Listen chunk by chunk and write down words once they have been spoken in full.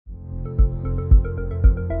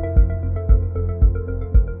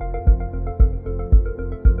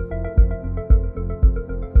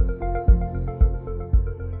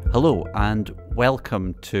Hello and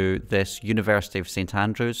welcome to this University of St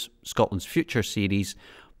Andrews, Scotland's Future series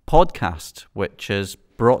podcast, which is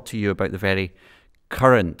brought to you about the very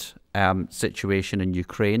current situation in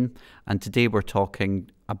Ukraine. And today we're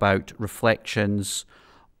talking about reflections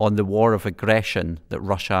on the war of aggression that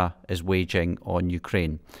Russia is waging on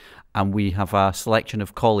Ukraine. And we have a selection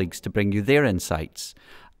of colleagues to bring you their insights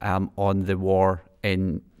on the war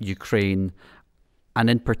in Ukraine, and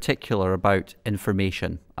in particular about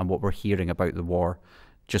information and what we're hearing about the war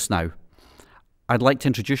just now. I'd like to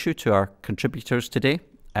introduce you to our contributors today.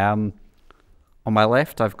 On my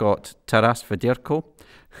left, I've got Taras Fedorko,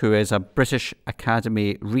 who is a British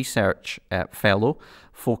Academy Research Fellow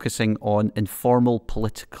focusing on informal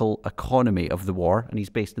political economy of the war, and he's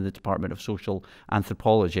based in the Department of Social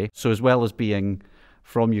Anthropology. So as well as being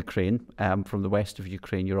from Ukraine, from the west of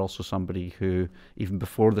Ukraine, you're also somebody who, even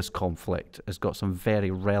before this conflict, has got some very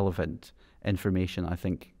relevant information I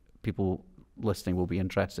think people listening will be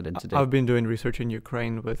interested in today. I've been doing research in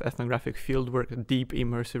Ukraine with ethnographic fieldwork, deep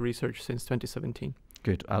immersive research since 2017.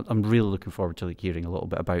 Good. I'm really looking forward to hearing a little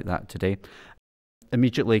bit about that today.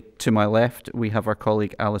 Immediately to my left, we have our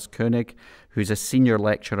colleague Alice Koenig, who's a senior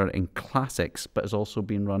lecturer in classics, but has also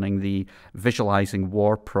been running the Visualizing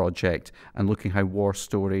War project and looking how war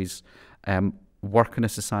stories work in a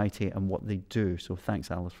society and what they do. So thanks,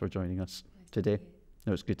 Alice, for joining us today.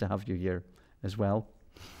 No, it's good to have you here as well.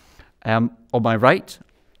 On my right,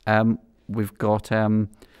 we've got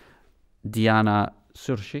Diana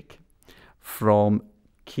Surshik from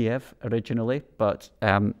Kiev originally, but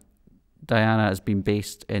Diana has been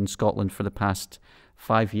based in Scotland for the past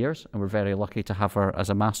 5 years, and we're very lucky to have her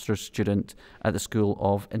as a master's student at the School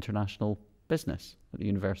of International Business at the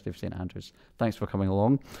University of St Andrews. Thanks for coming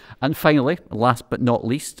along. And finally, last but not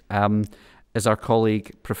least, is our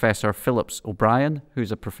colleague Professor Phillips O'Brien,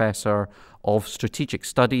 who's a Professor of Strategic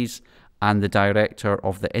Studies and the Director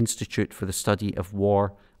of the Institute for the Study of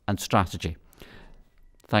War and Strategy.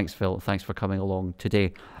 Thanks, Phil. Thanks for coming along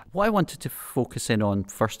today. What I wanted to focus in on,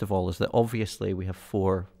 first of all, is that obviously we have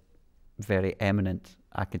four very eminent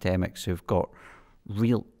academics who've got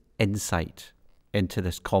real insight into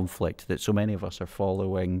this conflict that so many of us are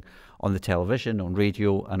following on the television, on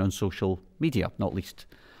radio, and on social media, not least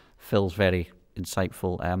Phil's very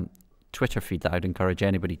insightful Twitter feed that I'd encourage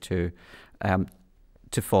anybody to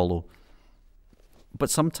follow. But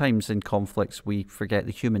sometimes in conflicts we forget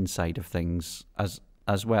the human side of things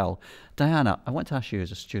as well. Diana, I want to ask you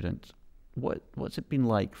as a student, what's it been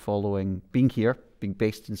like being here, being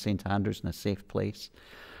based in St Andrews in a safe place,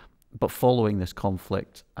 but following this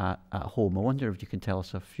conflict at home? I wonder if you can tell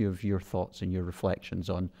us a few of your thoughts and your reflections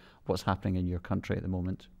on what's happening in your country at the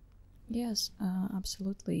moment. Yes,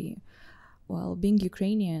 absolutely. Well, being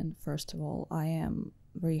Ukrainian, first of all, I am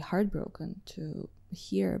very heartbroken to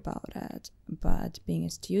hear about it, but being a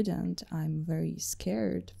student, I'm very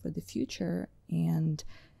scared for the future, and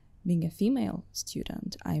being a female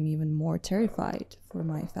student, I'm even more terrified for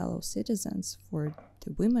my fellow citizens, for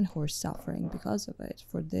the women who are suffering because of it,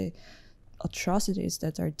 for the atrocities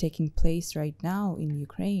that are taking place right now in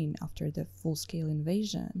Ukraine after the full-scale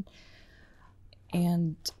invasion.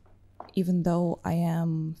 And even though I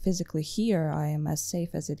am physically here, I am as safe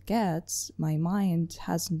as it gets, my mind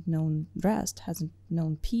hasn't known rest, hasn't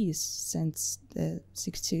known peace since the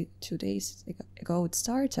 62 days ago it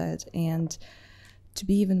started. And to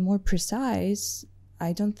be even more precise,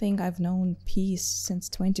 I don't think I've known peace since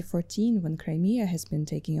 2014 when Crimea has been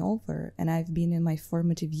taking over. And I've been in my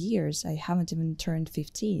formative years. I haven't even turned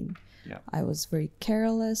 15. Yeah. I was very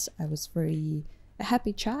careless. I was a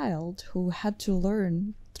happy child who had to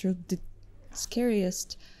learn through the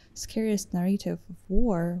scariest narrative of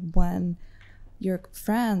war when your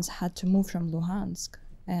friends had to move from Luhansk,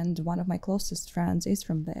 and one of my closest friends is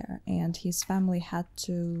from there, and his family had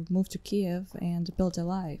to move to Kiev and build a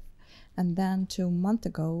life, and then 2 months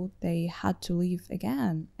ago they had to leave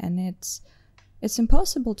again. And it's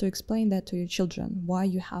impossible to explain that to your children, why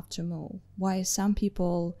you have to move, why some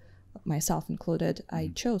people, myself included,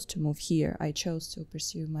 I chose to move here. I chose to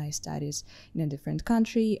pursue my studies in a different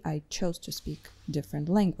country. I chose to speak different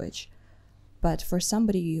language. But for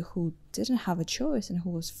somebody who didn't have a choice and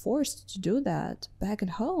who was forced to do that back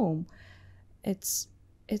at home, it's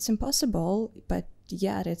impossible, but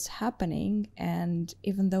yet it's happening. And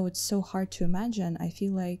even though it's so hard to imagine, I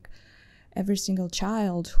feel like every single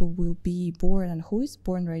child who will be born and who is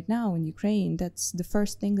born right now in Ukraine, that's the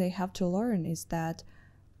first thing they have to learn, is that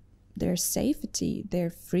their safety, their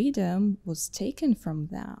freedom was taken from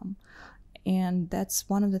them. And that's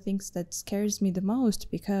one of the things that scares me the most,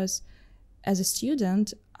 because as a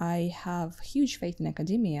student, I have huge faith in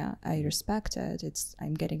academia. I respect it.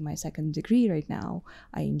 I'm getting my second degree right now.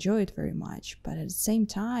 I enjoy it very much. But at the same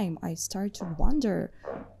time, I start to wonder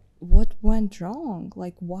what went wrong.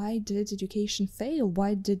 Like, why did education fail?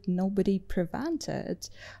 Why did nobody prevent it?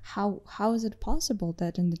 How is it possible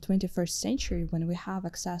that in the 21st century, when we have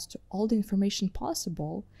access to all the information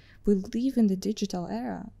possible, we live in the digital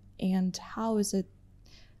era? And how is it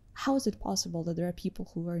possible that there are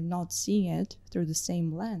people who are not seeing it through the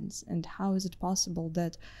same lens? And how is it possible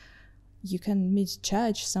that you can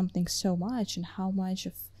misjudge something so much, and how much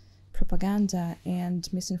of propaganda and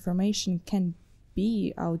misinformation can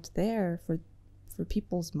be out there for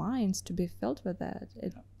people's minds to be filled with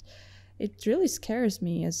it? It really scares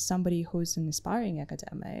me as somebody who's an aspiring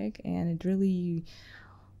academic, and it really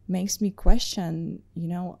makes me question,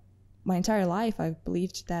 my entire life I've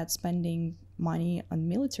believed that spending money on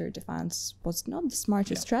military defense was not the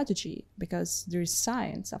smartest strategy, because there is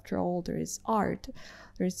science, after all, there is art,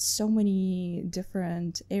 there's so many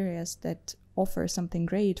different areas that offer something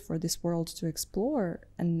great for this world to explore.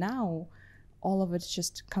 And now all of it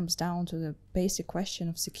just comes down to the basic question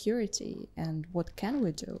of security and what can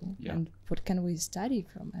we do and what can we study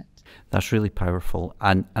from it. That's really powerful,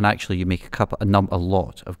 and actually you make a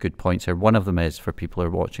lot of good points here. One of them is, for people who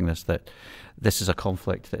are watching this, that this is a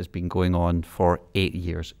conflict that has been going on for 8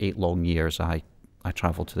 long years. I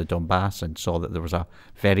travelled to the Donbass and saw that there was a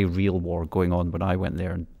very real war going on when I went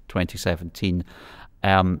there in 2017.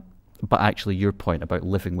 But actually, your point about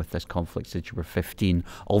living with this conflict since you were 15,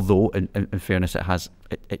 although in fairness,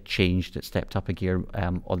 it changed, it stepped up a gear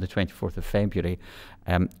on the 24th of February,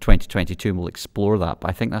 2022, and we'll explore that. But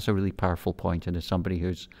I think that's a really powerful point, and as somebody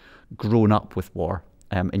who's grown up with war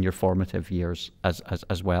in your formative years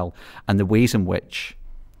as well, and the ways in which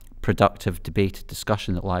productive debate,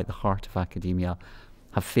 discussion that lie at the heart of academia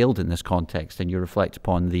have failed in this context, and you reflect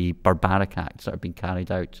upon the barbaric acts that are being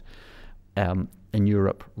carried out in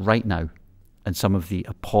Europe right now, and some of the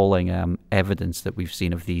appalling evidence that we've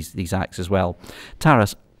seen of these acts as well.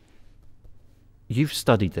 Taras, you've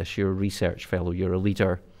studied this, you're a research fellow, you're a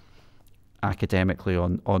leader academically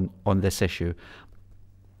on this issue.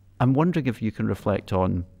 I'm wondering if you can reflect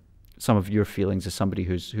on some of your feelings as somebody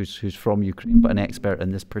who's from Ukraine but an expert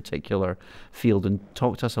in this particular field, and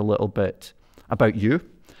talk to us a little bit about you,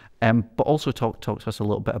 but also talk to us a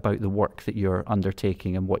little bit about the work that you're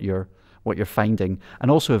undertaking and what you're finding.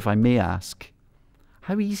 And also, if I may ask,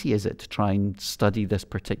 how easy is it to try and study this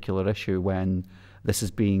particular issue when this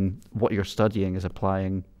is what you're studying is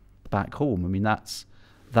applying back home? I mean, that's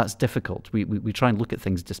difficult. We try and look at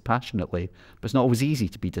things dispassionately, but it's not always easy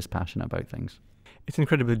to be dispassionate about things. It's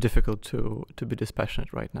incredibly difficult to be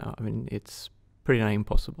dispassionate right now. I mean, it's pretty nigh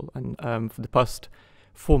impossible. And for the past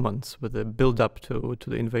 4 months, with the build-up to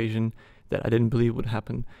the invasion that I didn't believe would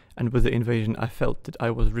happen, and with the invasion, I felt that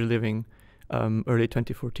I was reliving early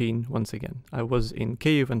 2014 once again. I was in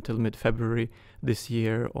Kyiv until mid-February this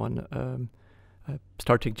year on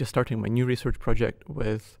starting my new research project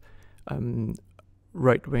with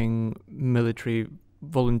right-wing military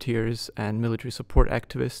volunteers and military support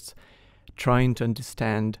activists, trying to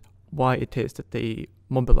understand why it is that they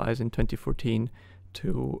mobilized in 2014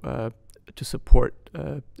 to support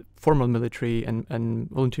formal military and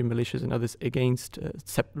volunteer militias and others against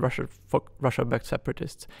Russia-backed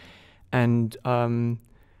separatists. And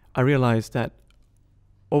I realized that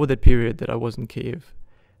over that period that I was in Kyiv,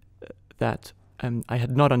 that I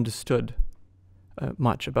had not understood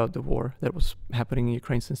much about the war that was happening in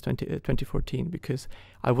Ukraine since 2014, because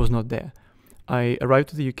I was not there. I arrived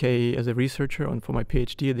to the UK as a researcher for my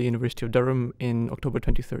PhD at the University of Durham in October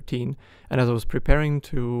 2013, and as I was preparing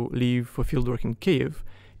to leave for fieldwork in Kyiv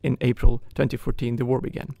in April 2014, the war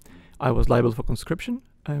began. I was liable for conscription.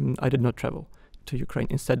 I did not travel to Ukraine.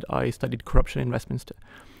 Instead, I studied corruption in Westminster.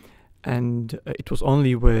 And it was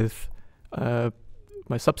only with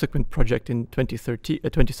my subsequent project in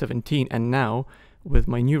 2017, and now with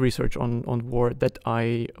my new research on war, that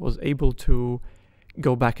I was able to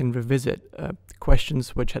go back and revisit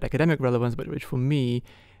questions which had academic relevance, but which for me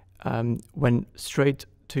went straight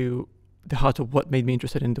to the heart of what made me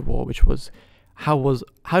interested in the war, which was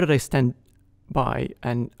how did I stand by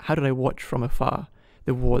and how did I watch from afar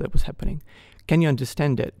the war that was happening? Can you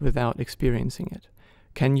understand it without experiencing it?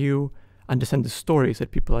 Can you understand the stories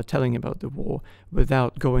that people are telling about the war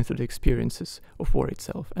without going through the experiences of war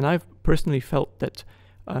itself? And I've personally felt that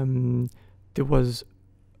there was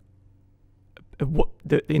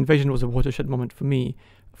the invasion was a watershed moment for me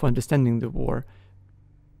for understanding the war,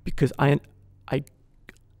 because I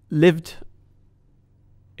lived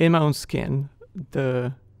in my own skin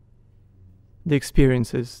the the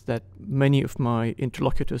experiences that many of my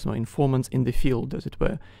interlocutors, my informants in the field, as it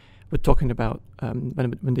were talking about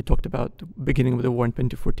when they talked about the beginning of the war in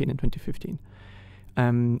 2014 and 2015.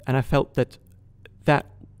 And I felt that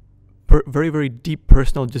very, very deep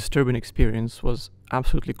personal disturbing experience was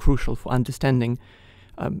absolutely crucial for understanding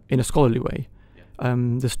in a scholarly way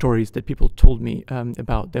the stories that people told me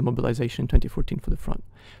about their mobilization in 2014 for the front.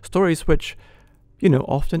 Stories which,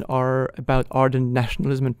 often are about ardent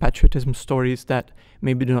nationalism and patriotism, stories that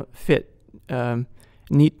maybe do not fit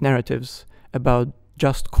neat narratives about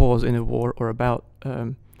just cause in a war or about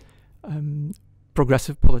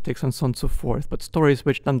progressive politics and so on and so forth, but stories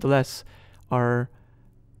which nonetheless are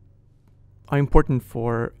important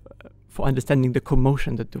for understanding the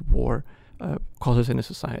commotion that the war causes in a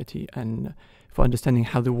society, and for understanding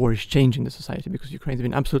how the war is changing the society, because Ukraine has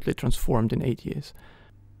been absolutely transformed in 8 years.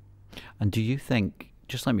 And do you think,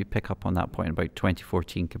 just let me pick up on that point about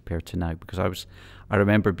 2014 compared to now, because I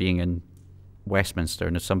remember being in Westminster,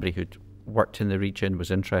 and as somebody who'd worked in the region, was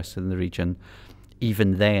interested in the region,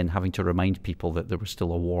 even then having to remind people that there was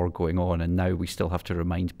still a war going on, and now we still have to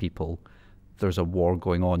remind people there's a war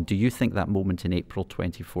going on. Do you think that moment in April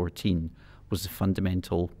 2014 was the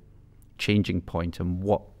fundamental changing point, and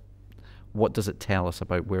what does it tell us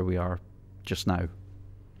about where we are just now?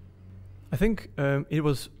 I think it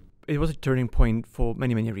was a turning point for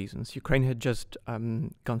many, many reasons. Ukraine had just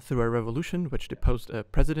gone through a revolution which deposed a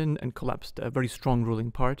president and collapsed a very strong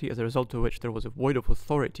ruling party, as a result of which there was a void of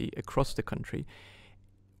authority across the country,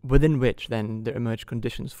 within which then there emerged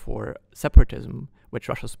conditions for separatism, which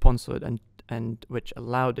Russia sponsored and which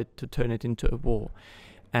allowed it to turn it into a war.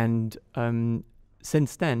 And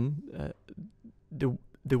since then,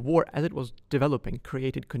 the war, as it was developing,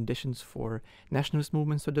 created conditions for nationalist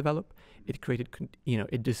movements to develop. It created,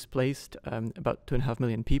 it displaced about 2.5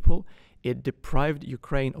 million people. It deprived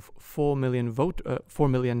Ukraine of 4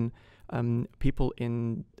 million people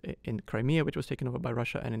in Crimea, which was taken over by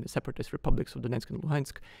Russia, and in the separatist republics of Donetsk and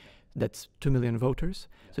Luhansk. That's 2 million voters.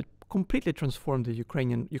 So it completely transformed the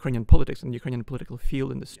Ukrainian politics and the Ukrainian political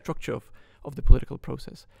field and the structure of the political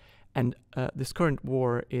process. And this current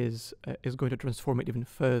war is going to transform it even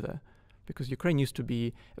further, because Ukraine used to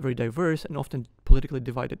be a very diverse and often politically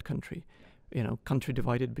divided country. Country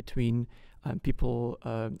divided between people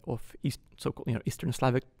of so-called Eastern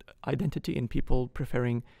Slavic identity and people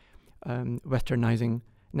preferring Westernizing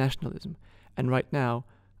nationalism. And right now,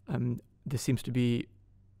 there seems to be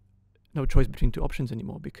no choice between two options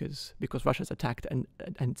anymore, because Russia's attacked and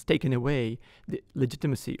it's taken away the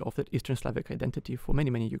legitimacy of that Eastern Slavic identity for many,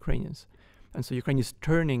 many Ukrainians. And so Ukraine is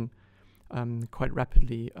turning quite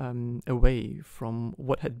rapidly away from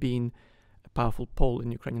what had been a powerful pole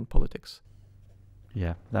in Ukrainian politics.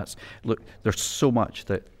 Yeah, look, there's so much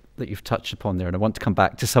that you've touched upon there, and I want to come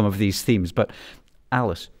back to some of these themes. But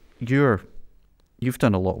Alice, you've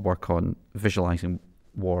done a lot of work on visualizing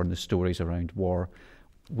war and the stories around war.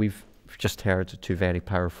 We've just heard two very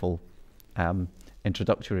powerful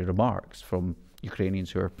introductory remarks from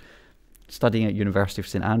Ukrainians who are studying at University of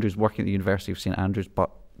St Andrews, working at the University of St Andrews,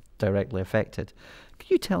 but directly affected. Can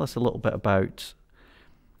you tell us a little bit about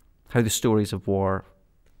how the stories of war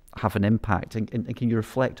have an impact, and can you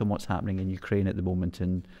reflect on what's happening in Ukraine at the moment,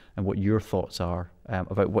 and what your thoughts are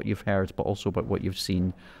about what you've heard, but also about what you've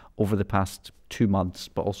seen over the past 2 months,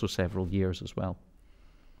 but also several years as well?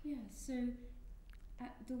 Yeah, so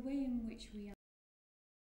the way in which we are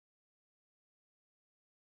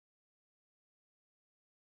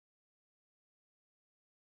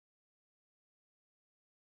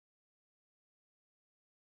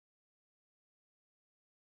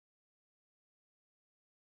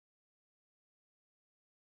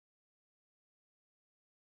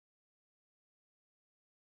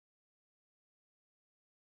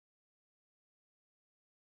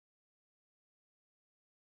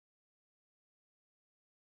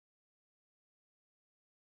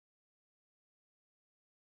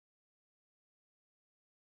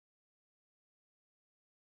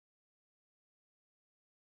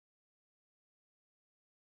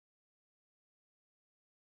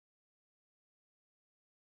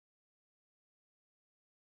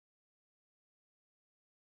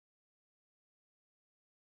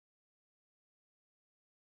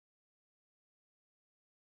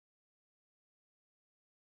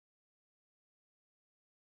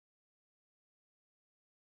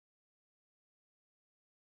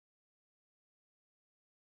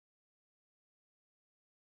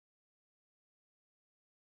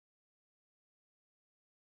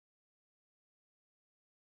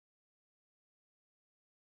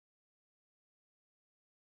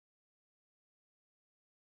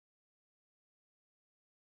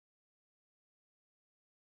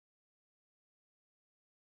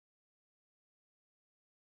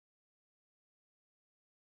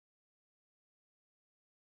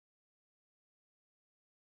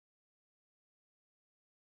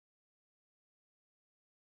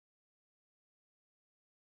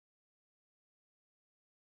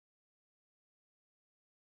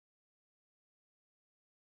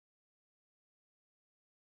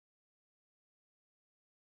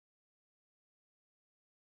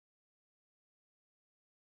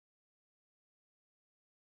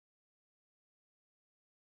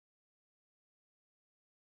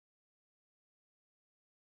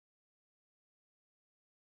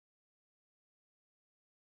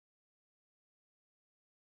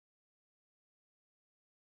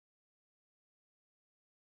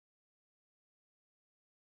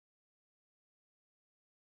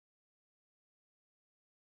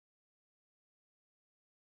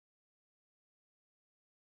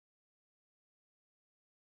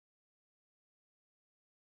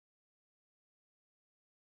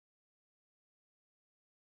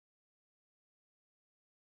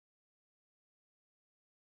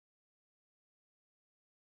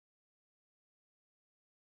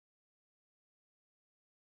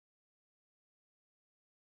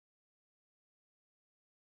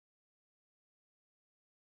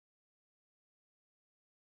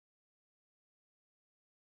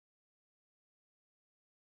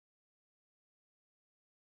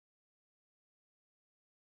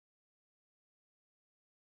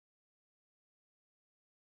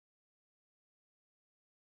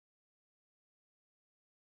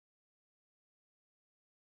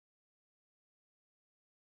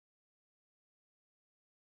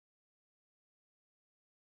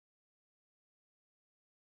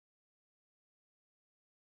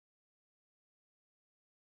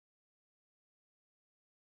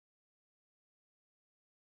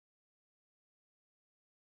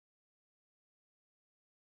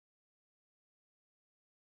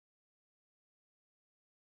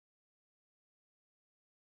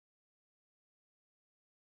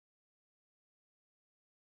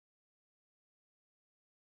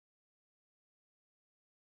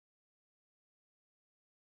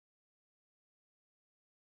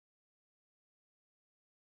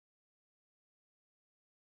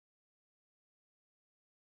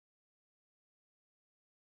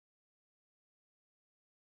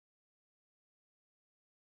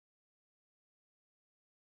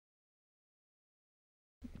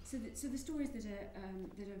So the stories that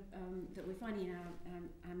we're finding in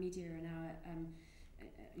our media and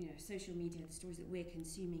our social media, the stories that we're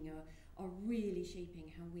consuming are really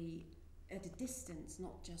shaping how we, at a distance,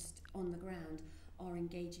 not just on the ground, are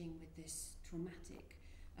engaging with this traumatic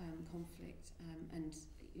conflict, and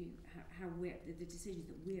how the decisions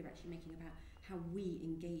that we're actually making about how we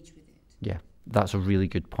engage with it. Yeah, that's a really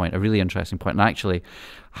good point, a really interesting point. And actually,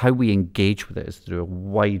 how we engage with it is through a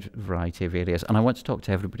wide variety of areas. And I want to talk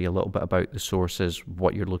to everybody a little bit about the sources,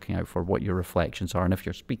 what you're looking out for, what your reflections are, and if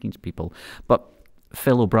you're speaking to people. But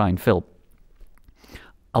Phil O'Brien, Phil,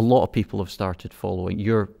 a lot of people have started following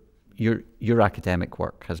your academic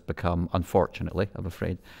work has become, unfortunately, I'm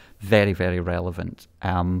afraid, very, very relevant.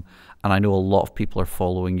 And I know a lot of people are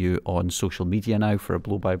following you on social media now for a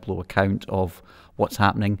blow-by-blow account of what's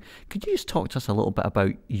happening. Could you just talk to us a little bit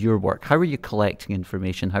about your work? How are you collecting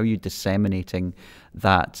information? How are you disseminating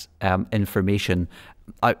that information?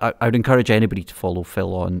 I would encourage anybody to follow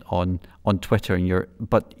Phil on Twitter,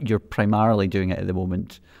 but you're primarily doing it at the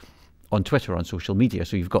moment on Twitter, on social media,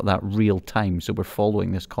 so you've got that real time. So we're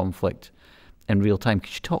following this conflict in real time.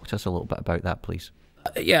 Could you talk to us a little bit about that, please?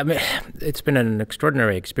 Yeah, I mean, it's been an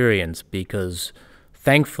extraordinary experience because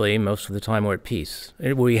thankfully most of the time we're at peace.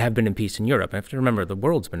 We have been in peace in Europe. I have to remember the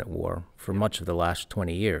world's been at war for much of the last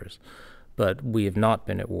 20 years, but we have not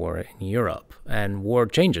been at war in Europe, and war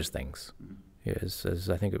changes things. As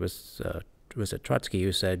I think it was it Trotsky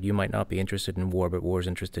who said, you might not be interested in war, but war is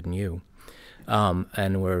interested in you.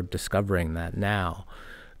 And we're discovering that now.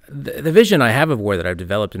 The vision I have of war that I've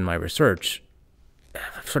developed in my research,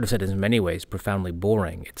 I've sort of said in many ways, profoundly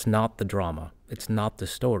boring. It's not the drama. It's not the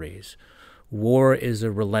stories. War is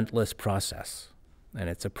a relentless process, and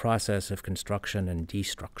it's a process of construction and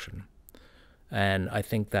destruction. And I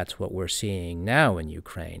think that's what we're seeing now in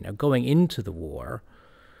Ukraine. Now, going into the war,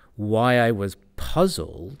 why I was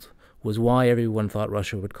puzzled was why everyone thought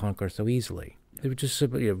Russia would conquer so easily. It was just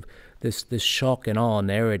simply this shock and awe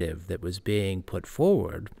narrative that was being put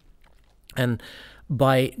forward. And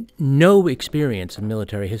by no experience in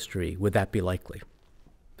military history would that be likely.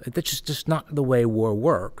 That's just not the way war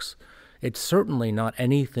works. It's certainly not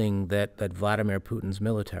anything that Vladimir Putin's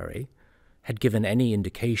military had given any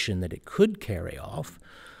indication that it could carry off.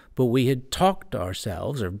 But we had talked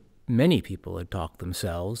ourselves, or many people had talked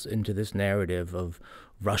themselves, into this narrative of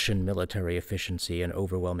Russian military efficiency and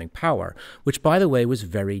overwhelming power, which, by the way, was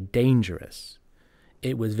very dangerous.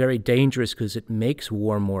 It was very dangerous because it makes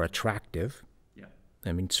war more attractive. Yeah.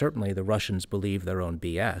 I mean, certainly the Russians believe their own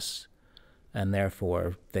BS, and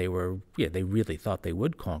therefore they really thought they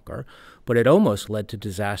would conquer. But it almost led to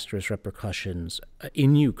disastrous repercussions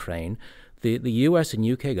in Ukraine. The U.S. and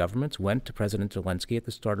U.K. governments went to President Zelensky at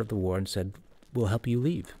the start of the war and said, we'll help you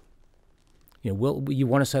leave. You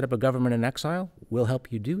want to set up a government in exile? We'll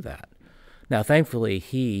help you do that. Now, thankfully,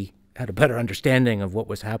 he had a better understanding of what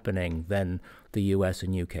was happening than the U.S.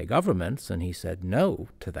 and U.K. governments, and he said no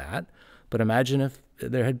to that. But imagine if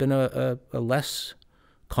there had been a less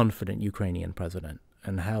confident Ukrainian president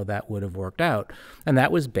and how that would have worked out. And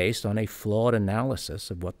that was based on a flawed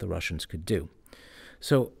analysis of what the Russians could do.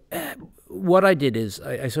 So what I did is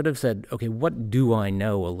I sort of said, okay, what do I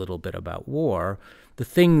know a little bit about war? The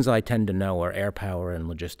things I tend to know are air power and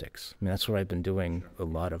logistics. I mean, that's where I've been doing a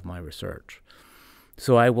lot of my research.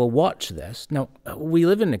 So I will watch this. Now, we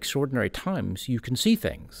live in extraordinary times. You can see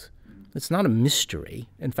things. It's not a mystery.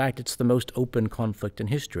 In fact, it's the most open conflict in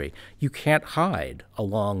history. You can't hide a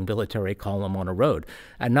long military column on a road.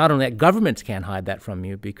 And not only that, governments can't hide that from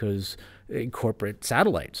you because corporate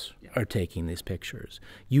satellites are taking these pictures.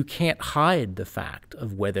 You can't hide the fact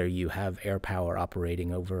of whether you have air power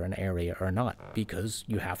operating over an area or not because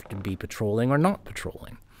you have to be patrolling or not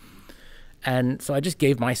patrolling. And so I just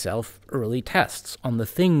gave myself early tests on the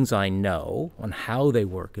things I know, on how they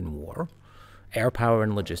work in war, air power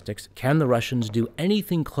and logistics. Can the Russians do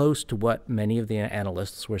anything close to what many of the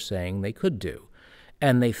analysts were saying they could do?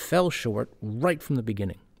 And they fell short right from the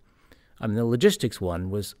beginning. I mean, the logistics one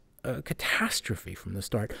was a catastrophe from the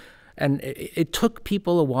start. And it took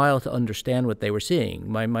people a while to understand what they were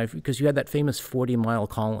seeing, because you had that famous 40-mile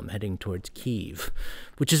column heading towards Kyiv,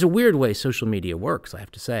 which is a weird way social media works, I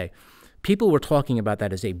have to say. People were talking about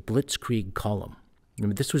that as a blitzkrieg column. I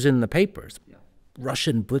mean, this was in the papers. Yeah.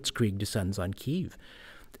 Russian blitzkrieg descends on Kyiv.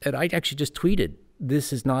 And I actually just tweeted,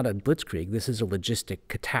 this is not a blitzkrieg, this is a logistic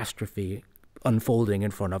catastrophe unfolding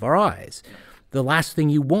in front of our eyes. Yeah. The last thing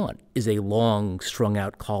you want is a long,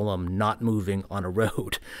 strung-out column not moving on a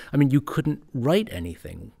road. I mean, you couldn't write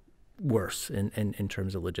anything worse in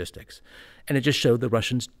terms of logistics. And it just showed the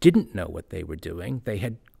Russians didn't know what they were doing. They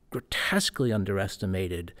had grotesquely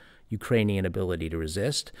underestimated Ukrainian ability to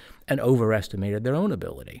resist and overestimated their own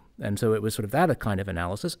ability. And so it was sort of that kind of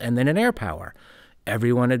analysis. And then in air power,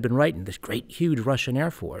 everyone had been right. And this great, huge Russian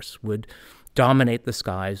Air Force would dominate the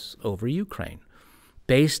skies over Ukraine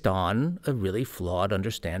based on a really flawed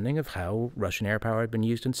understanding of how Russian air power had been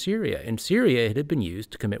used in Syria. In Syria, it had been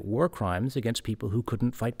used to commit war crimes against people who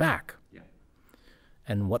couldn't fight back. Yeah.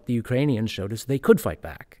 And what the Ukrainians showed us, they could fight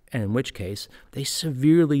back, and in which case they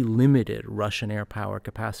severely limited Russian air power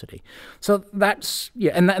capacity. So that's,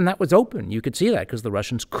 yeah, and that was open. You could see that because the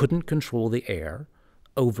Russians couldn't control the air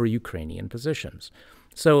over Ukrainian positions.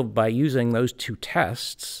 So by using those two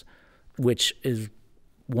tests, which is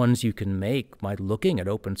ones you can make by looking at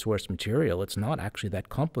open source material, it's not actually that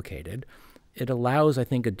complicated. It allows, I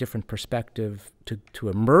think, a different perspective to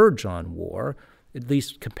emerge on war, at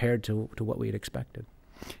least compared to what we had expected.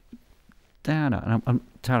 Diana, and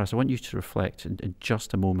Taras, I want you to reflect in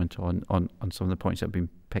just a moment on some of the points that have been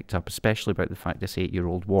picked up, especially about the fact this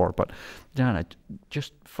 8-year-old war. But Diana,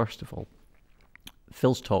 just first of all,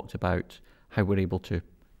 Phil's talked about how we're able to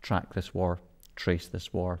track this war, trace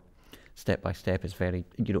this war, step by step. Is very,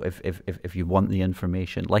 if you want the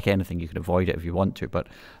information, like anything, you can avoid it if you want to, but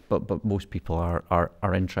most people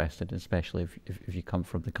are interested, especially if you come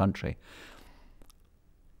from the country.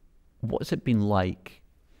 What's it been like?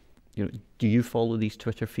 Do you follow these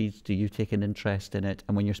Twitter feeds? Do you take an interest in it?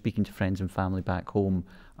 And when you're speaking to friends and family back home,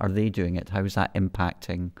 are they doing it? How is that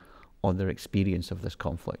impacting on their experience of this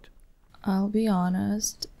conflict? I'll be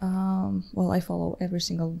honest. Well, I follow every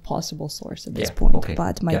single possible source at this point, okay.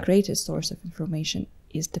 But my greatest source of information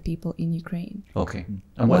is the people in Ukraine. Okay.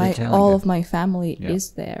 And what are they telling you? All of my family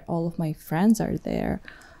is there. All of my friends are there.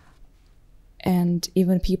 And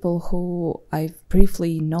even people who I've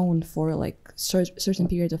briefly known for like certain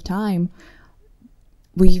period of time,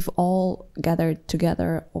 we've all gathered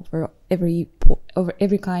together over every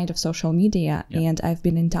kind of social media, and I've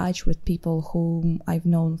been in touch with people whom I've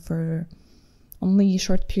known for only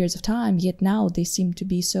short periods of time, yet now they seem to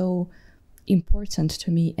be so important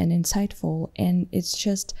to me and insightful. And it's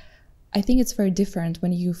just, I think it's very different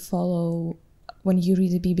when you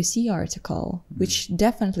read a BBC article, which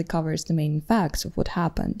definitely covers the main facts of what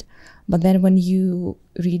happened. But then when you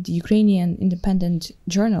read Ukrainian independent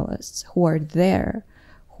journalists who are there,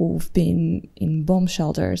 who've been in bomb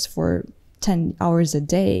shelters for 10 hours a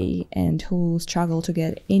day and who struggle to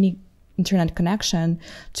get any internet connection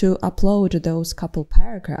to upload those couple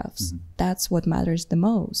paragraphs, that's what matters the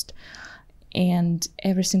most. And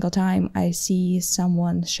every single time I see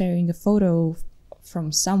someone sharing a photo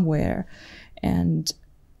from somewhere, and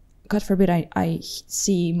God forbid I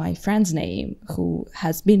see my friend's name who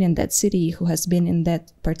has been in that city, who has been in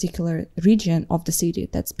that particular region of the city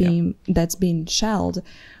that's been shelled,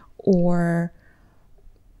 or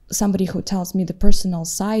somebody who tells me the personal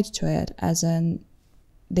side to it, as in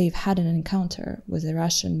they've had an encounter with the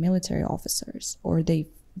Russian military officers, or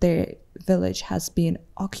their village has been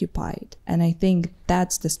occupied. And I think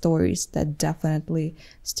that's the stories that definitely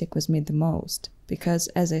stick with me the most. Because,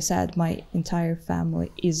 as I said, my entire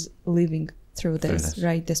family is living through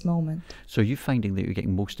this moment. So are you finding that you're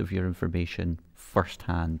getting most of your information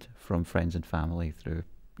firsthand from friends and family through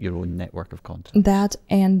your own network of contacts? That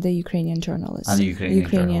and the Ukrainian journalists. And the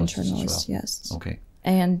Ukrainian journalists, well. Yes. Okay.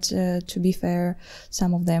 And to be fair,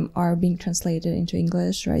 some of them are being translated into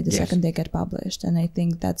English, right, the second they get published. And I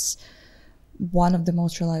think that's one of the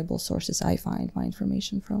most reliable sources I find my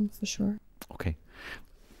information from, for sure. Okay.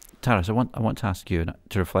 Taras, I want to ask you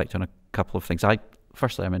to reflect on a couple of things.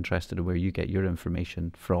 Firstly, I'm interested in where you get your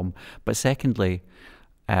information from. But secondly,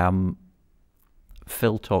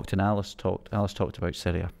 Phil talked and Alice talked about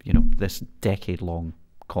Syria, this decade-long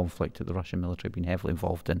conflict that the Russian military have been heavily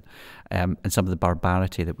involved in, and some of the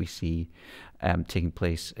barbarity that we see taking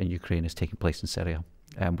place in Ukraine is taking place in Syria,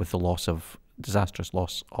 with the disastrous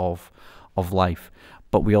loss of life.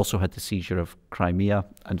 But we also had the seizure of Crimea,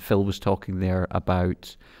 and Phil was talking there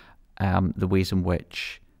about the ways in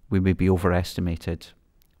which we maybe overestimated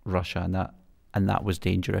Russia, and that was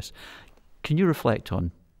dangerous. Can you reflect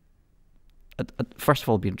on? First of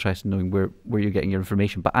all, I'd be interested in knowing where you're getting your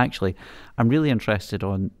information, but actually, I'm really interested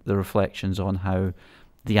on the reflections on how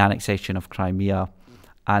the annexation of Crimea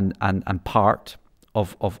and part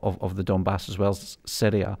of the Donbass, as well as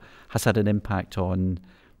Syria, has had an impact on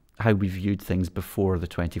how we viewed things before the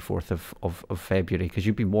 24th of February, because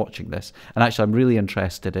you've been watching this. And actually, I'm really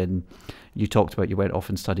interested in, you talked about you went off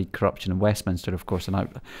and studied corruption in Westminster, of course,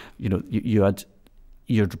 and you had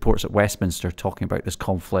your reports at Westminster talking about this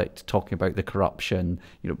conflict, talking about the corruption,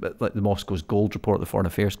 like the Moscow's Gold report the Foreign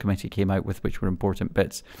Affairs Committee came out with, which were important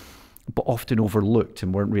bits, but often overlooked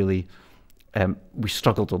and weren't really we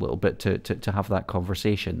struggled a little bit to have that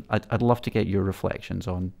conversation. I'd love to get your reflections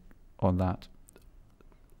on that.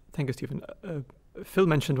 Thank you, Stephen. Phil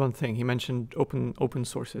mentioned one thing. He mentioned open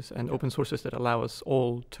sources, and open sources that allow us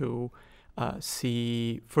all to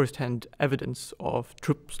see firsthand evidence of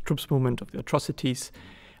troops movement, of the atrocities,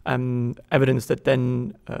 evidence that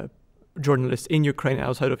then journalists in Ukraine,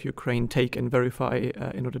 outside of Ukraine, take and verify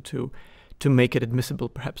in order to make it admissible,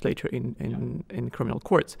 perhaps later in criminal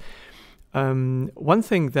courts. One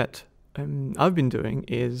thing that I've been doing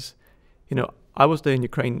is, I was there in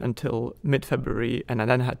Ukraine until mid-February, and I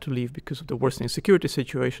then had to leave because of the worsening security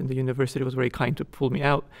situation. The university was very kind to pull me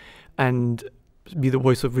out and be the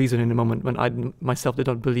voice of reason in a moment when I myself did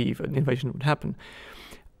not believe an invasion would happen.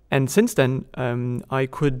 And since then, I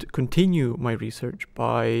could continue my research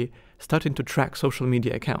by starting to track social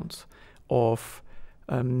media accounts of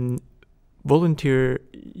volunteer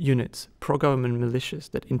units, pro-government militias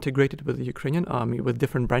that integrated with the Ukrainian army, with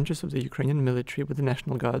different branches of the Ukrainian military, with the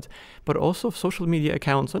National Guards, but also social media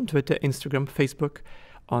accounts on Twitter, Instagram, Facebook,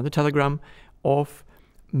 on the Telegram, of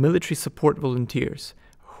military support volunteers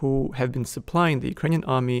who have been supplying the Ukrainian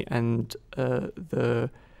army and the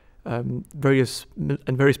various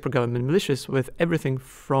pro-government militias with everything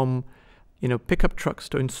from, pickup trucks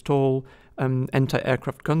to install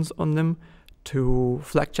anti-aircraft guns on them, to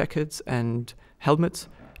flak jackets and helmets,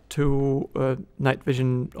 to night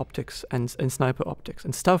vision optics and sniper optics,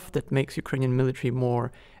 and stuff that makes Ukrainian military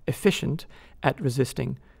more efficient at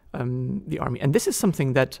resisting the army. And this is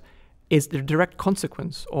something that is the direct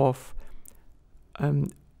consequence of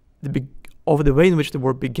the way in which the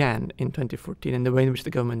war began in 2014 and the way in which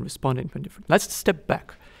the government responded in 2014. Let's step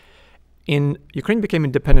back. Ukraine became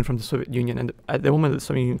independent from the Soviet Union, and at the moment the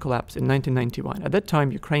Soviet Union collapsed in 1991. At that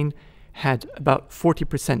time, Ukraine had about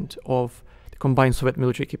 40% of the combined Soviet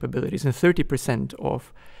military capabilities and 30%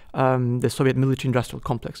 of the Soviet military-industrial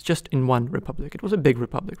complex, just in one republic. It was a big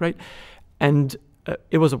republic, right? And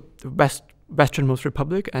it was a westernmost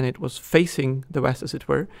republic, and it was facing the West, as it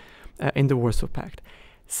were, in the Warsaw Pact.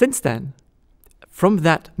 Since then, from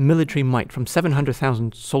that military might, from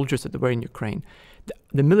 700,000 soldiers that were in Ukraine,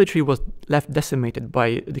 the military was left decimated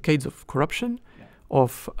by decades of corruption,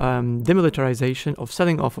 of demilitarization, of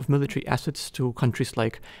selling off of military assets to countries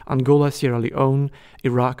like Angola, Sierra Leone,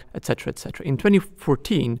 Iraq, etc., etc. In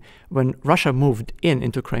 2014, when Russia moved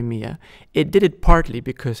into Crimea, it did it partly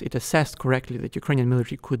because it assessed correctly that Ukrainian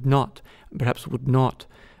military could not, perhaps would not,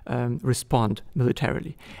 respond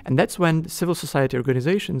militarily. And that's when civil society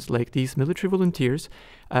organizations like these military volunteers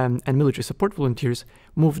and military support volunteers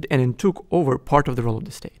moved in and took over part of the role of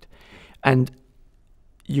the state. And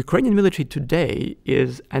Ukrainian military today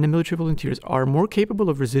and the military volunteers are more capable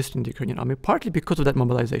of resisting the Ukrainian army, partly because of that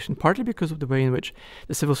mobilization, partly because of the way in which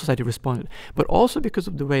the civil society responded, but also because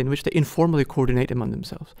of the way in which they informally coordinate among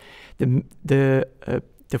themselves. The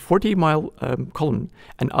 40-mile column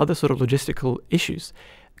and other sort of logistical issues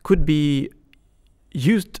could be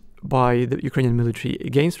used by the Ukrainian military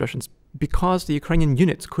against Russians because the Ukrainian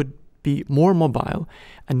units could be more mobile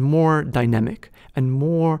and more dynamic and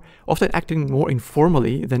more often acting more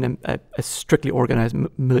informally than a strictly organized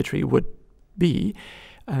military would be,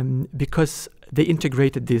 because they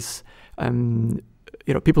integrated this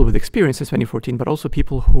people with experience since 2014, but also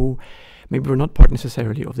people who maybe were not part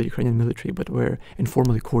necessarily of the Ukrainian military, but were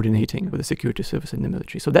informally coordinating with the security service and the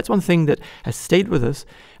military. So that's one thing that has stayed with us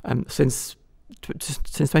since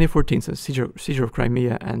 2014, since seizure of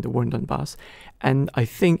Crimea and the war in Donbass, and I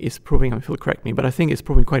think is proving, Phil, correct me, but I think it's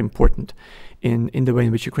proving quite important in the way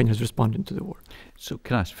in which Ukraine has responded to the war. So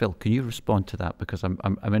can I ask, Phil, can you respond to that? Because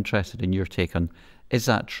I'm interested in your take on, is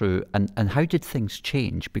that true? And how did things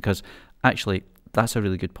change? Because actually, that's a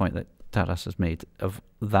really good point that Taras has made, of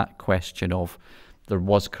that question of there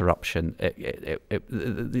was corruption.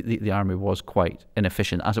 The army was quite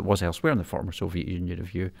inefficient, as it was elsewhere in the former Soviet Union.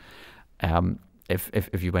 If you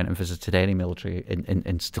went and visited any military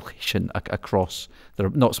installation across,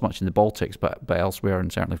 not so much in the Baltics, but elsewhere,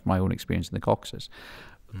 and certainly from my own experience in the Caucasus.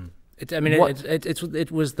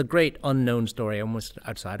 It was the great unknown story almost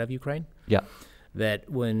outside of Ukraine. Yeah. That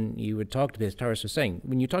when you would talk to, as Taras was saying,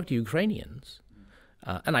 when you talk to Ukrainians,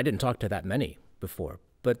 and I didn't talk to that many before,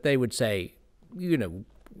 but they would say,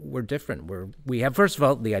 we're different. We have, first of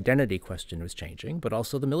all, the identity question was changing, but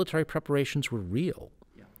also the military preparations were real.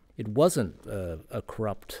 Yeah. It wasn't a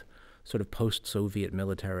corrupt sort of post-Soviet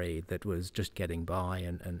military that was just getting by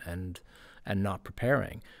and not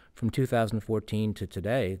preparing. From 2014 to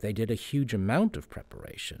today, they did a huge amount of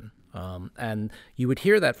preparation. And you would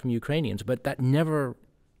hear that from Ukrainians, but that never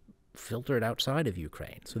filtered outside of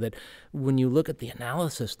Ukraine. So that when you look at the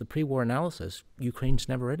analysis, the pre-war analysis, Ukraine's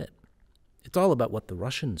never in it. It's all about what the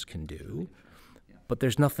Russians can do, but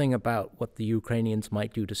there's nothing about what the Ukrainians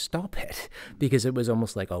might do to stop it, because it was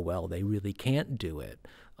almost like, oh, well, they really can't do it.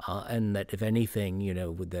 And that if anything,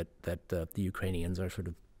 that the Ukrainians are sort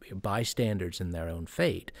of bystanders in their own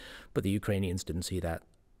fate. But the Ukrainians didn't see that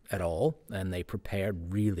at all, and they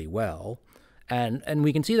prepared really well. And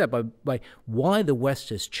we can see that by why the West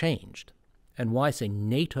has changed, and why, say,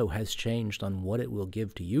 NATO has changed on what it will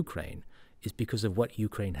give to Ukraine, is because of what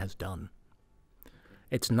Ukraine has done.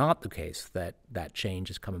 It's not the case that that change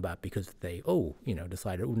has come about because they,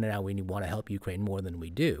 decided, now we want to help Ukraine more than we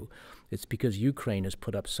do. It's because Ukraine has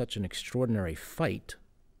put up such an extraordinary fight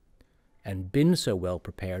and been so well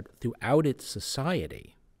prepared throughout its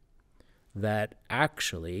society that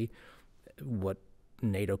actually what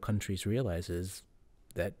NATO countries realize is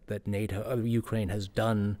that Ukraine has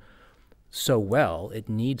done so well, it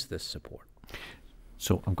needs this support.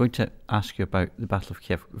 So I'm going to ask you about the Battle of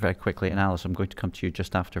Kiev very quickly, and Alice, I'm going to come to you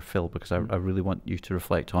just after Phil, because I really want you to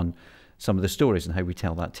reflect on some of the stories and how we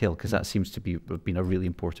tell that tale, because that seems to have been a really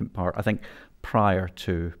important part, I think, prior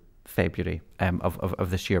to February of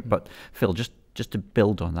this year. But Phil, just to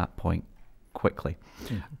build on that point quickly,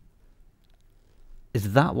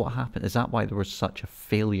 is that what happened? Is that why there was such a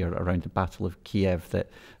failure around the Battle of Kiev,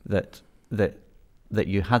 that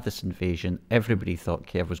you had this invasion, everybody thought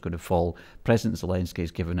Kiev was going to fall, President Zelensky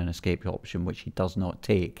is given an escape option which he does not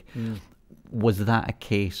take? Was that a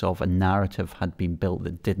case of a narrative had been built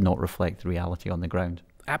that did not reflect the reality on the ground?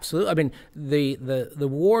 Absolutely. I mean, the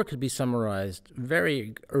war could be summarized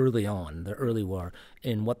very early on, the early war,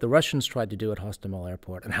 in what the Russians tried to do at Hostomel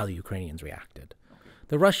Airport and how the Ukrainians reacted.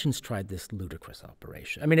 The Russians tried this ludicrous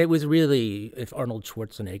operation. I mean, it was really, if Arnold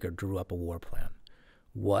Schwarzenegger drew up a war plan,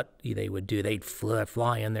 what they would do, they'd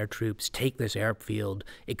fly in their troops, take this airfield,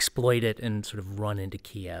 exploit it, and sort of run into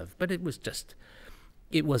Kiev. But it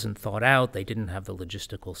wasn't thought out. They didn't have the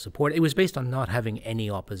logistical support. It was based on not having any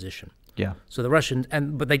opposition. Yeah. So the Russians,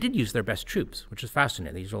 but they did use their best troops, which is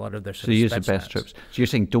fascinating. They used a lot of their So they used the best troops. So you're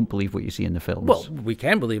saying don't believe what you see in the films? Well, we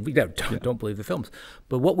can believe, don't believe the films.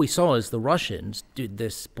 But what we saw is the Russians did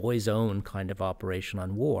this boy's own kind of operation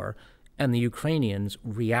on war, and the Ukrainians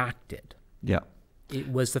reacted. Yeah. It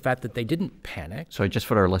was the fact that they didn't panic. Sorry, just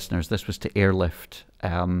for our listeners, this was to airlift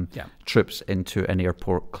troops into an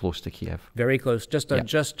airport close to Kiev. Very close, just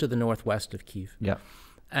to the northwest of Kiev. Yeah.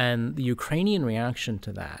 And the Ukrainian reaction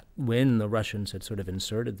to that, when the Russians had sort of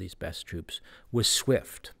inserted these best troops, was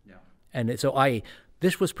swift. Yeah. And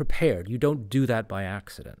this was prepared. You don't do that by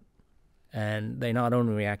accident. And they not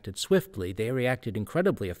only reacted swiftly, they reacted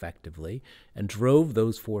incredibly effectively and drove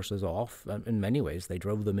those forces off. In many ways, they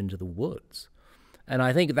drove them into the woods. And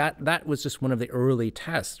I think that was just one of the early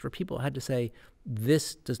tests where people had to say,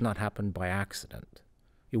 this does not happen by accident.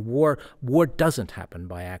 War doesn't happen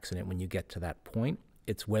by accident when you get to that point.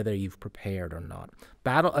 It's whether you've prepared or not.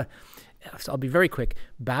 I'll be very quick.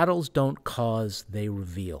 Battles don't cause, they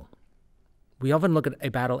reveal. We often look at a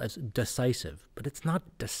battle as decisive, but it's not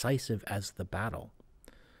decisive as the battle.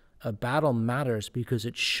 A battle matters because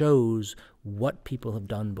it shows what people have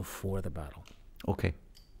done before the battle. Okay.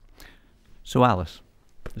 So Alice,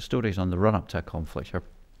 the stories on the run-up to a conflict are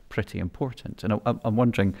pretty important. And I'm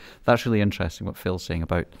wondering, that's really interesting what Phil's saying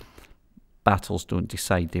about battles don't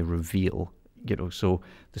decide, they reveal. So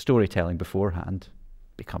the storytelling beforehand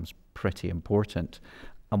becomes pretty important.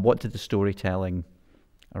 And what did the storytelling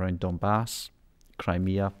around Donbass,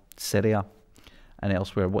 Crimea, Syria, and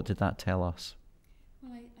elsewhere, what did that tell us?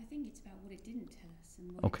 Well, I think it's about what it didn't tell us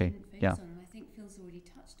and what it didn't focus on. And I think Phil's already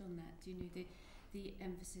touched on that. The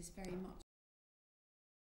emphasis very much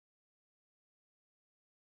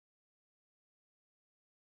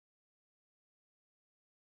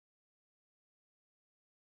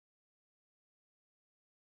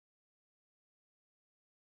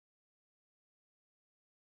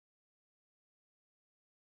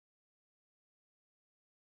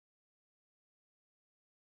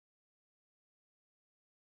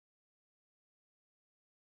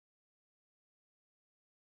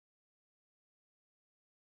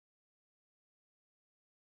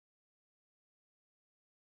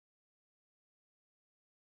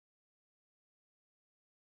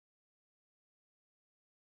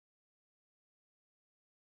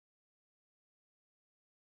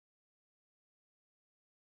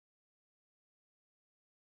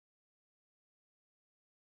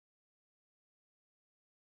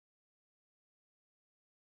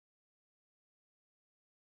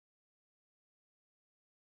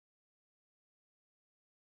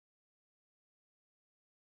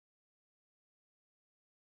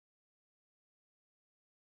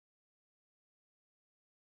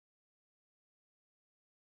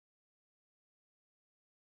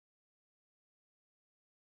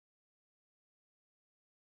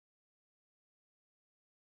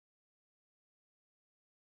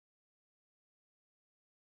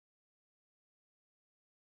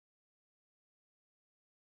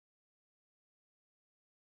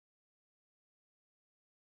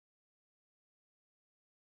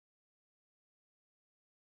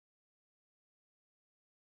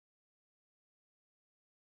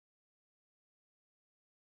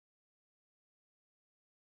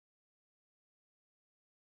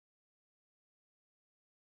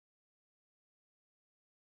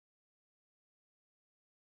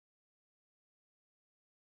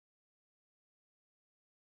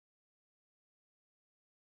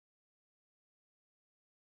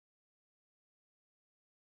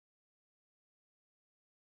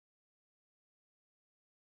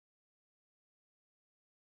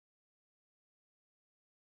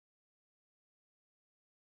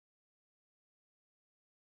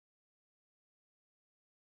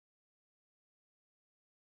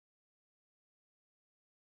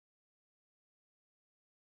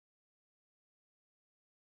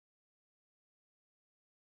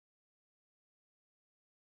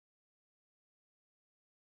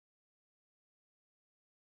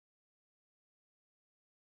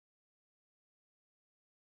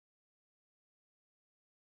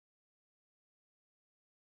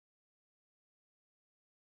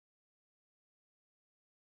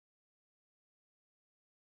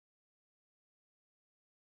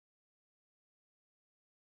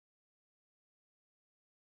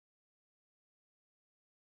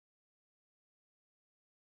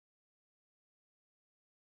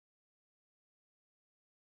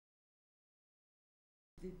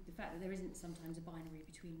the fact that there isn't sometimes a binary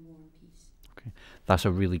between war and peace. That's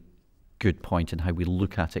a really good point in how we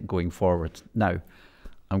look at it going forward. Now,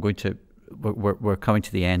 we're coming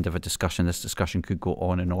to the end of a discussion. This discussion could go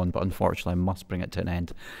on and on, but unfortunately I must bring it to an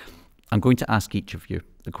end. I'm going to ask each of you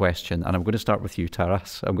the question, and I'm going to start with you,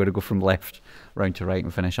 Taras. I'm going to go from left round to right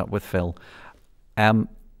and finish up with Phil. I'm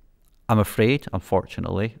afraid,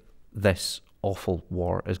 unfortunately, this awful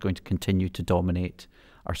war is going to continue to dominate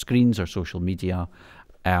our screens, our social media,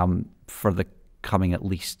 for the coming at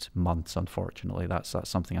least months, unfortunately. That's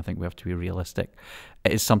something I think we have to be realistic.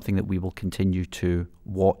 It is something that we will continue to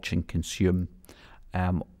watch and consume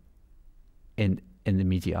in the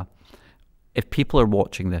media. If people are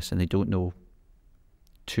watching this and they don't know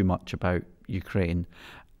too much about Ukraine,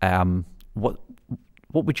 what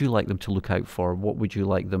would you like them to look out for? What would you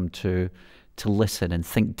like them to listen and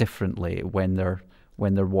think differently when they're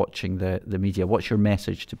watching the media? What's your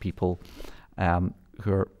message to people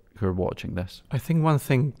who are watching this? I think one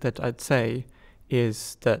thing that I'd say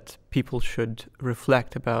is that people should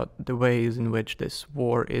reflect about the ways in which this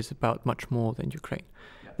war is about much more than Ukraine.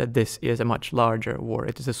 That this is a much larger war.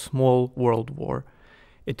 It is a small world war.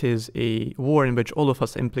 It is a war in which all of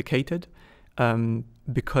us are implicated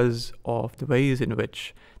because of the ways in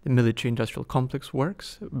which the military-industrial complex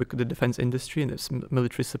works, because the defense industry and its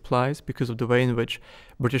military supplies, because of the way in which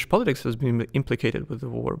British politics has been implicated with the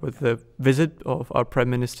war, with the visit of our Prime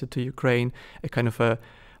Minister to Ukraine, a kind of a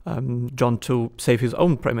John to save his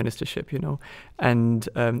own prime ministership, and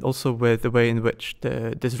also with the way in which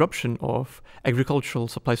the disruption of agricultural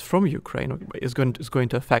supplies from Ukraine is going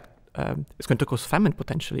to affect. It's going to cause famine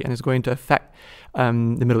potentially, and it's going to affect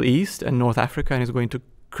the Middle East and North Africa, and is going to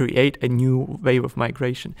create a new wave of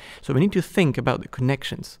migration. So we need to think about the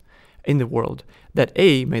connections in the world that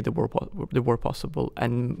made the war possible,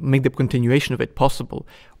 and make the continuation of it possible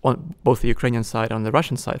on both the Ukrainian side and on the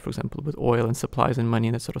Russian side, for example, with oil and supplies and money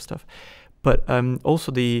and that sort of stuff. But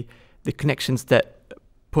also the connections that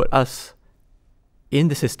put us in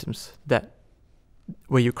the systems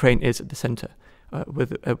where Ukraine is at the center, with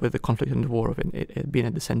the conflict and the war of it being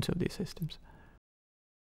at the center of these systems.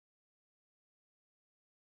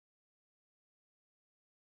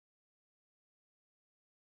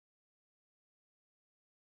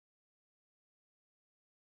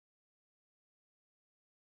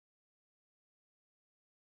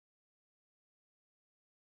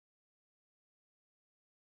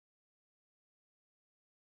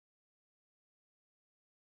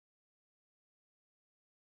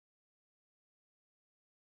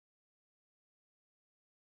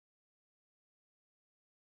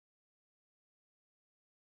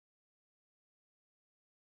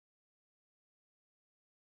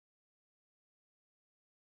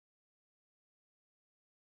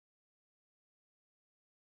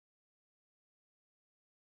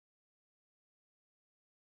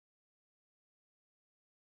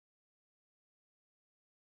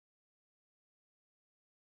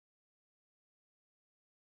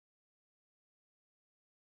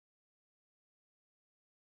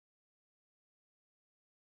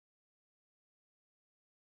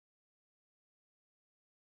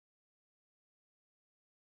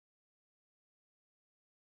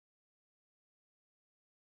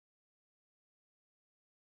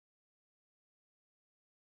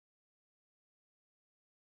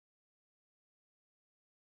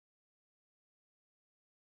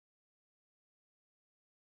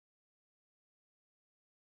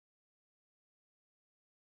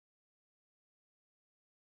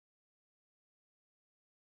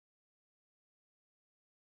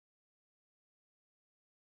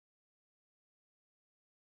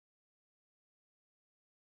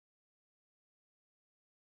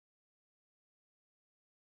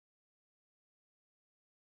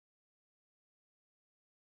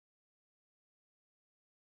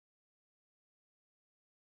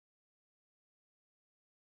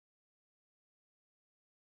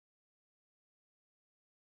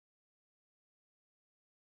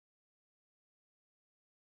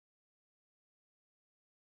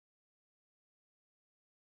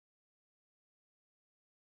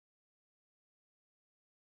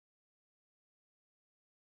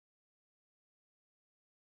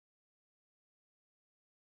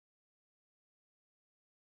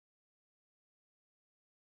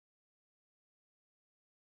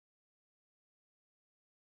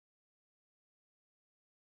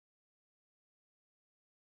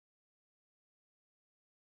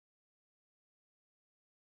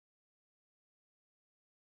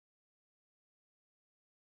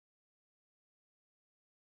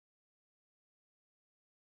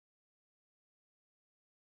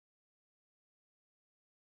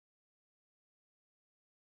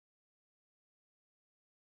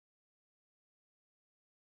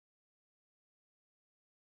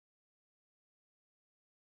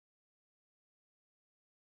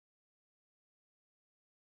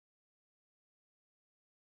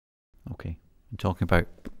 Okay. And talking about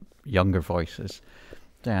younger voices,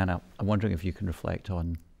 Diana, I'm wondering if you can reflect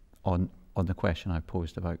on the question I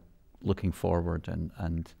posed about looking forward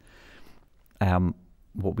and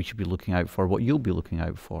what we should be looking out for, what you'll be looking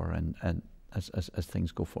out for, and as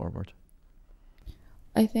things go forward.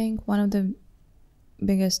 I think one of the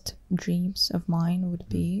biggest dreams of mine would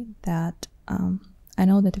be that I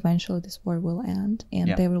know that eventually this war will end,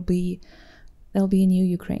 and there'll be a new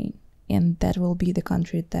Ukraine, and that will be the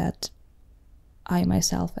country that I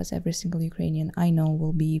myself, as every single Ukrainian I know,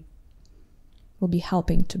 will be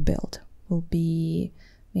helping to build. Will be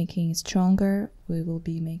making it stronger. We will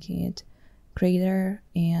be making it greater,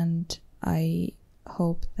 and I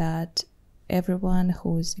hope that everyone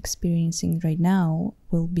who is experiencing right now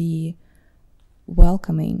will be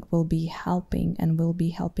welcoming, will be helping, and will be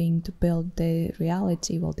helping to build the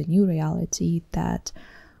reality, well, the new reality that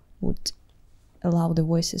would allow the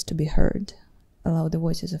voices to be heard, allow the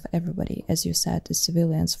voices of everybody, as you said, the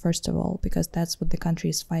civilians first of all, because that's what the country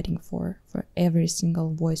is fighting for every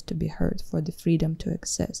single voice to be heard, for the freedom to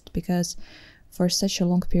exist, because for such a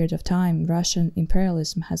long period of time, Russian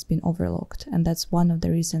imperialism has been overlooked, and that's one of the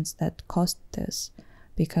reasons that caused this,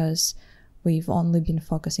 because we've only been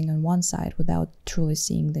focusing on one side without truly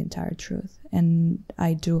seeing the entire truth. And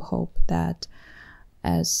I do hope that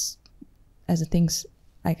as the things,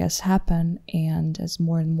 I guess, happen, and as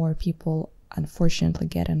more and more people unfortunately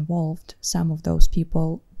get involved, some of those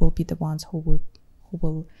people will be the ones who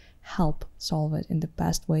will help solve it in the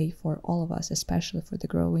best way for all of us, especially for the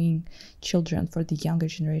growing children, for the younger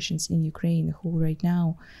generations in Ukraine, who right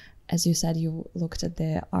now, as you said, you looked at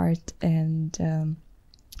the art and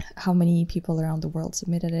how many people around the world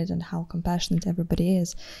submitted it and how compassionate everybody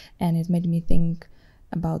is, and it made me think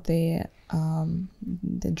about the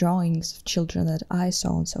drawings of children that I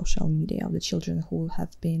saw on social media, of the children who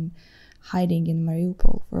have been hiding in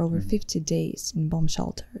Mariupol for over 50 days in bomb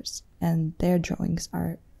shelters, and their drawings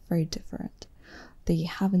are very different. They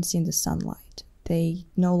haven't seen the sunlight. They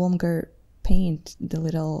no longer paint the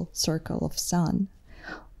little circle of sun.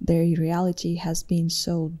 Their reality has been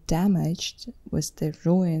so damaged with the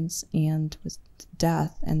ruins and with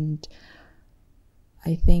death, and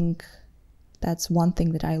I think that's one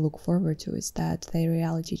thing that I look forward to, is that their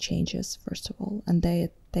reality changes first of all, and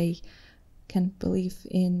they can believe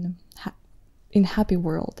in happy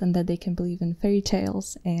world, and that they can believe in fairy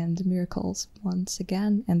tales and miracles once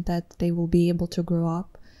again, and that they will be able to grow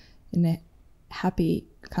up in a happy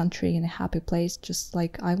country, in a happy place, just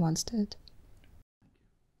like I once did.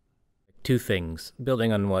 Two things,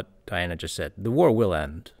 building on what Diana just said. The war will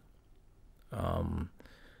end, and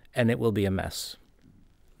it will be a mess.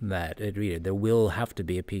 There will have to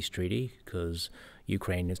be a peace treaty, because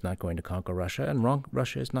Ukraine is not going to conquer Russia, and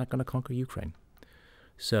Russia is not going to conquer Ukraine.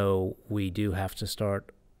 So we do have to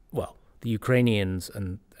start, well, the Ukrainians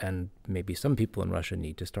and maybe some people in Russia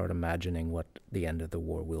need to start imagining what the end of the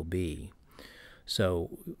war will be.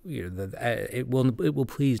 So it will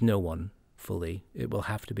please no one fully. It will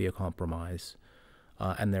have to be a compromise,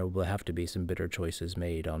 and there will have to be some bitter choices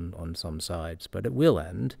made on some sides, but it will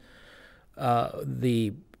end.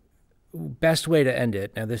 The best way to end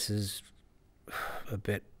it, now this is a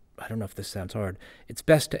bit, I don't know if this sounds hard, it's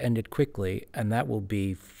best to end it quickly, and that will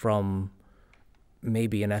be from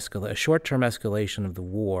maybe a short-term escalation of the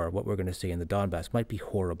war. What we're going to see in the Donbass might be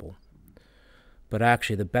horrible, but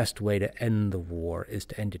actually the best way to end the war is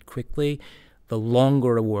to end it quickly. The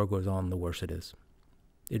longer a war goes on, the worse it is.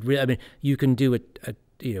 I mean, you can do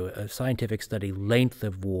a scientific study. Length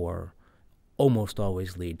of war almost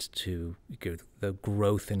always leads to the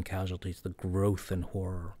growth in casualties, the growth in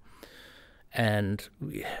horror. And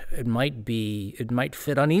it might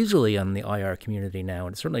fit uneasily on the IR community now,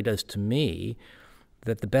 and it certainly does to me,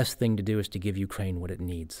 that the best thing to do is to give Ukraine what it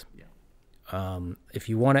needs. Yeah. If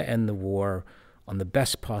you want to end the war on the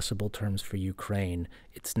best possible terms for Ukraine,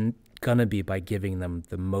 it's going to be by giving them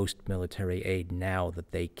the most military aid now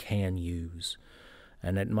that they can use.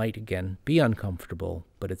 And it might, again, be uncomfortable,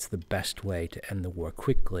 but it's the best way to end the war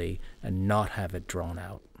quickly and not have it drawn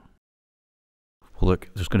out. Well, look,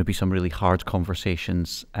 there's going to be some really hard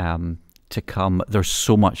conversations to come. There's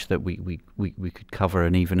so much that we could cover,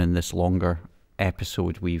 and even in this longer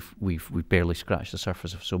episode, we've barely scratched the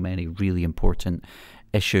surface of so many really important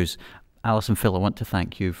issues. Alice and Phil, I want to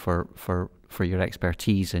thank you for your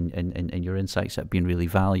expertise and your insights that have been really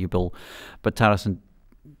valuable. But Taras and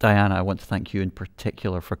Diana, I want to thank you in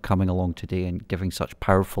particular for coming along today and giving such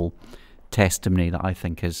powerful testimony that I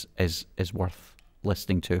think is worth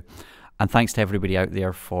listening to. And thanks to everybody out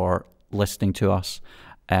there for listening to us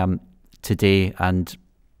today. And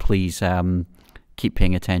please keep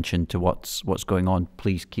paying attention to what's going on.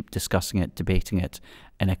 Please keep discussing it, debating it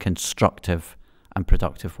in a constructive and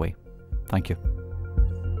productive way. Thank you.